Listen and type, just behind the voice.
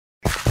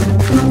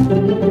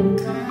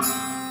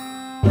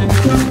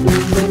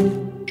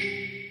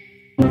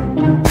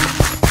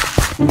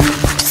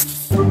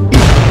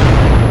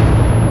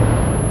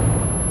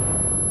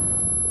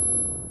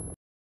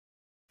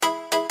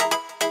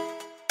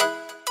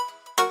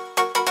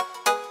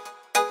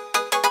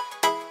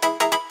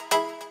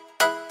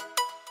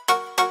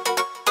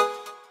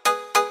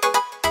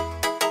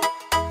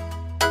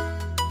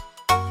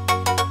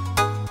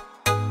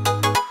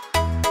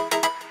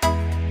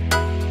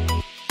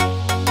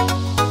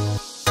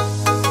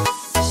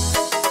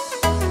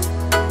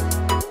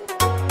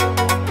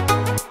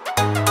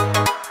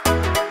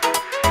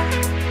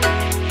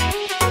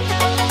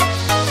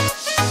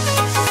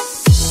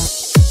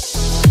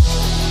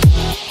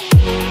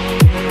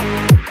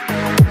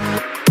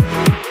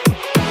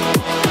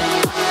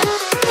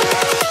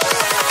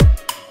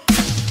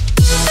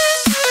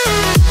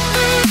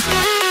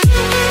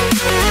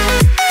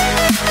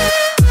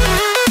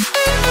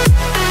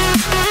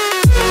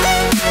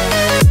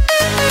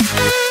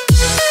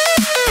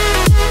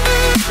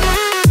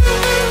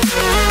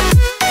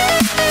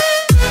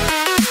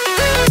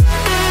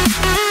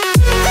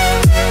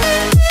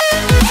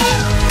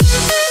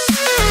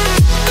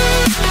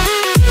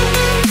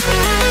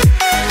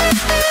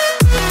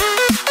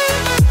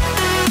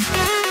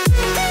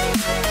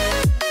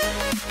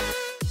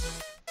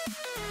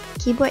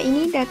Keyboard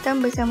ini datang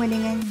bersama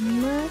dengan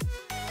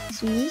 5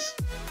 switch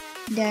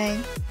dan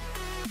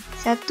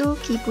 1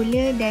 key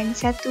puller dan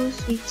 1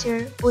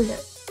 switcher puller.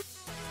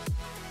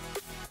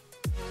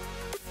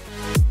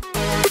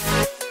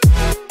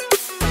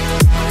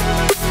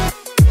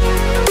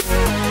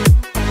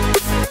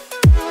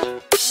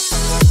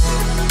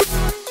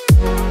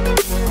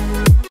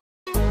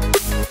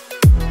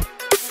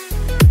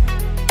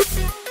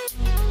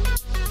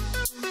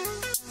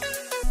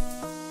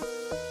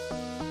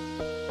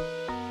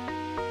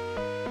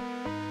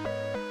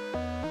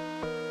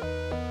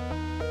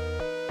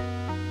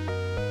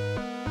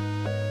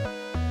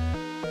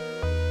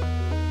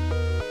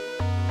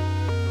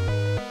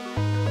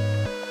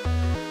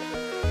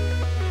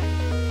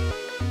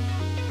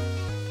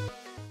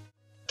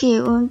 Okay,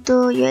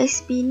 untuk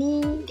USB ni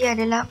dia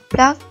adalah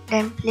plug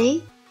dan play.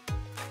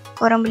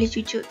 Korang boleh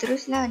cucuk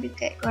terus lah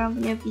dekat korang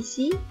punya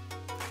PC.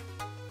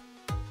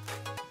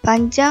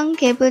 Panjang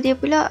kabel dia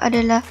pula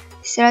adalah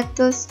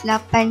 108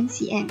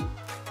 cm.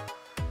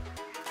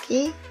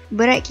 Okay,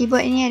 berat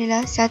keyboard ni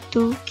adalah 1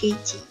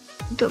 kg.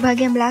 Untuk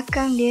bahagian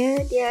belakang dia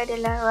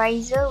adalah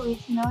riser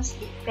with no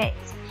slip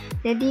pads.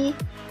 Jadi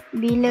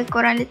bila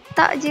korang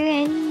letak je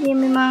kan, dia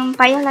memang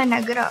payahlah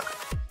nak gerak.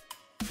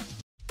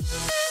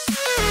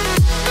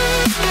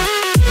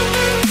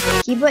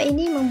 Keyboard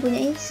ini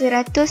mempunyai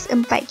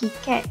 104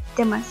 keycap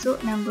termasuk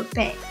number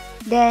pad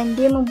dan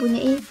dia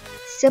mempunyai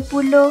 10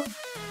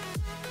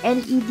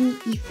 LED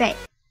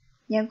effect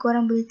yang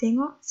korang boleh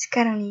tengok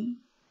sekarang ni.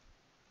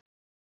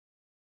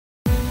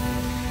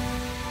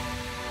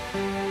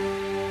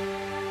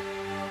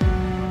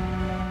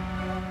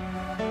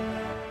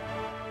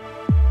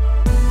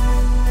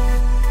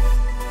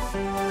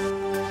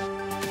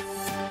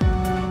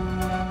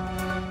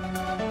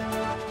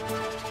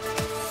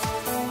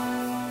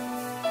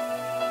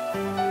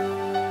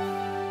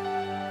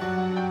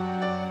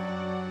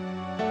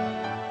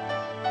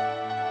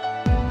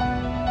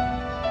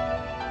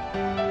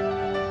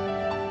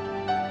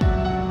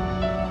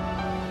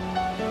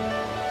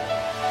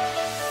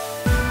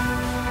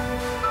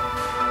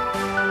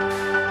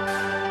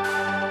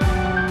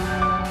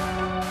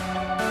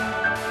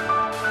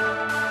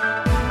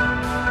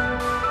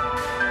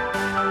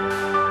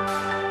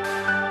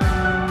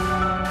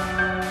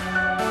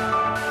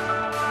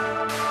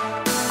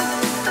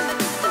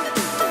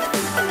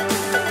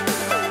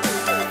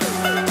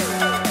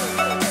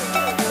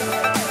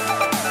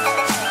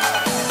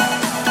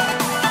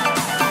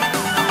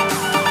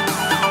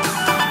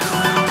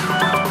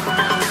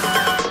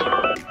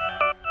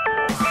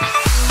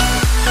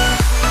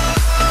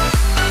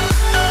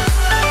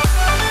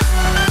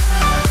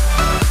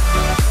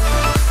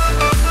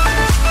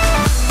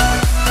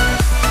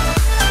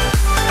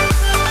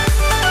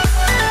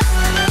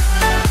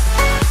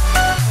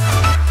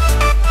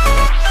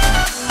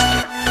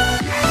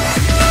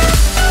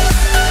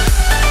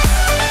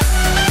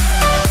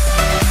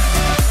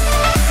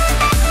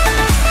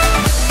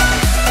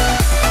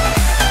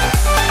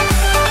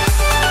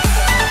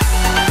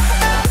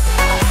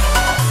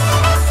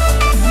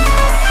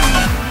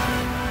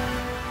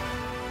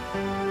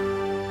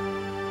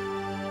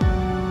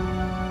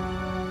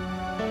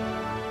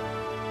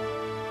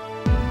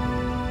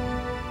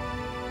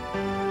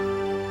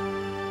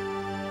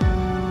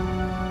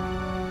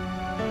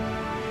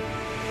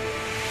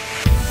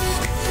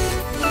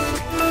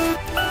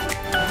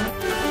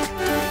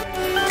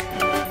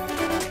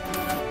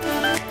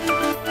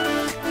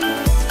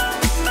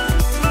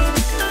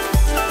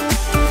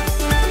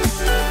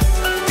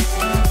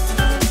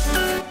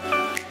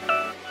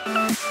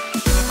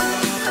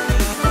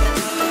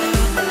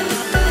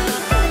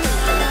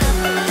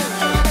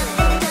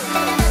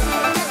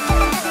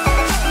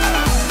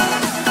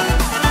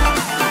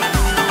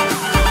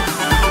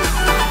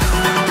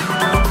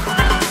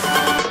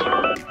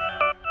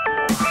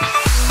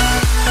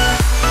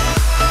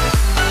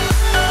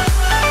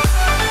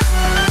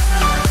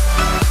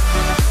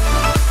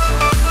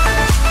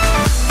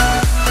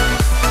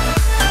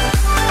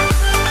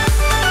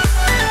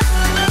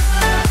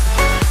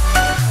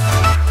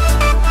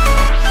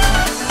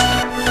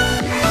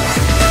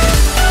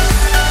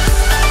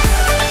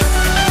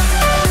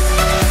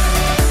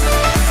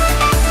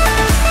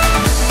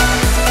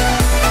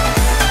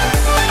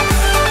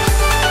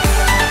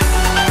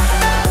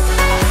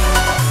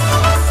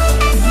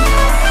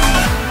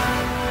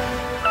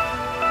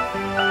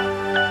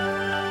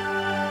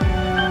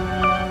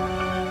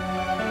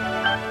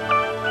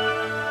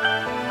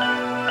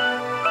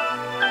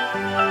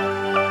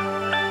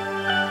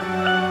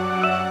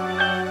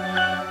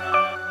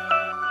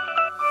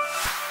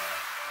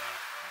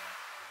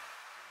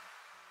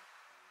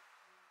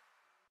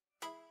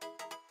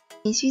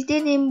 switch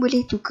dia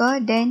boleh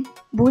tukar dan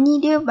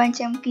bunyi dia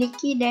macam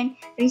clicky dan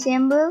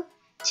resemble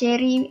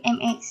Cherry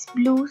MX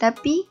Blue,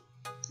 tapi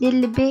dia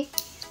lebih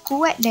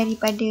kuat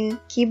daripada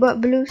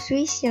keyboard blue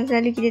switch yang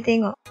selalu kita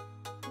tengok.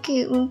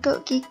 Okey,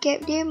 untuk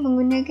keycap dia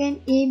menggunakan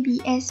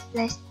ABS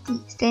plastik,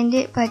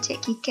 standard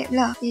pajak keycap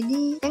lah.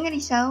 Jadi jangan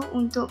risau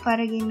untuk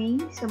para gaming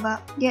sebab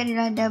dia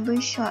adalah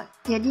double shot.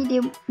 Jadi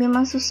dia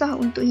memang susah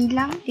untuk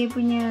hilang dia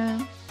punya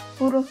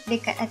huruf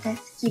dekat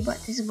atas keyboard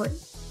tersebut.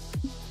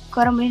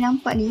 Korang boleh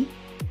nampak ni,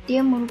 dia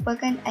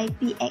merupakan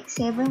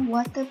IPX7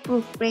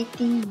 waterproof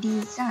rating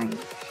design.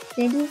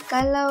 Jadi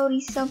kalau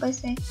risau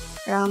pasal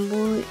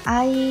rambut,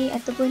 air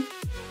ataupun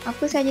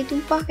apa saja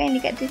tumpah kan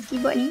dekat atas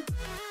keyboard ni,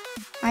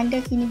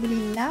 anda kini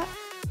boleh lap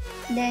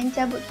dan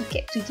cabut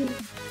keycap tu je.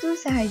 Itu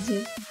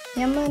sahaja.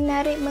 Yang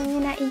menarik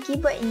mengenai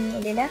keyboard ini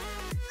adalah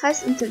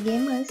khas untuk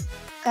gamers.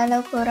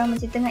 Kalau korang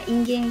macam tengah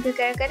in-game ke,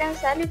 kadang-kadang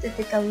selalu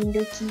tertekan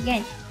window key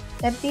kan.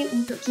 Tapi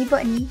untuk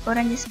keyboard ni,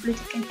 korang just perlu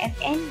tekan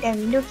FN dan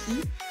window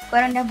key,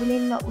 korang dah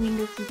boleh lock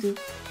window key tu.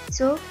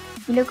 So,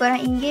 bila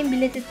korang in-game,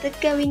 bila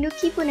tertekan window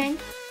key pun kan,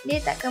 dia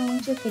takkan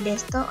muncul ke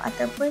desktop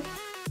ataupun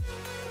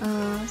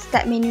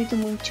start menu tu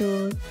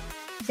muncul.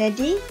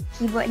 Jadi,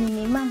 keyboard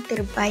ni memang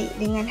terbaik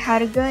dengan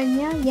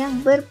harganya yang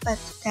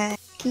berpatutan.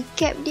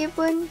 Keycap dia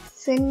pun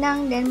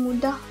senang dan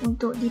mudah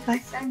untuk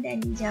dipasang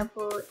dan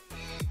dijabut.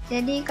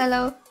 Jadi,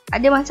 kalau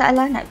ada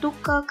masalah nak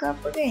tukar ke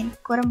apa kan,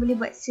 korang boleh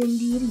buat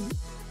sendiri.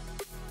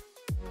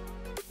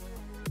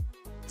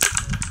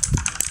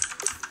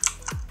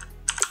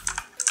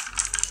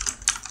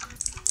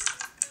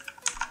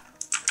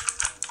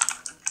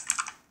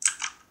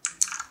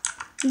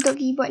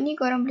 Untuk keyboard ni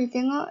korang boleh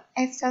tengok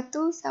F1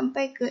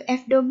 sampai ke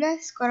F12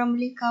 korang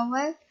boleh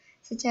kawal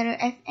secara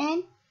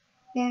FN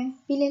dan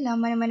pilihlah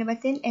mana-mana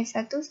button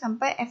F1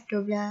 sampai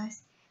F12.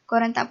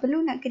 Korang tak perlu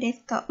nak ke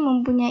desktop.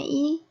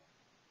 Mempunyai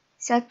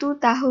 1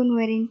 tahun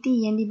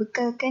waranti yang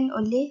dibekalkan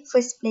oleh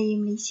First Player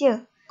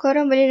Malaysia.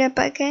 Korang boleh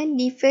dapatkan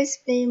di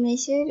First Player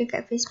Malaysia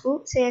dekat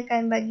Facebook. Saya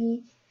akan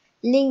bagi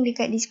link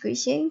dekat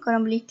description.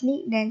 Korang boleh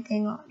klik dan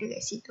tengok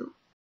dekat situ.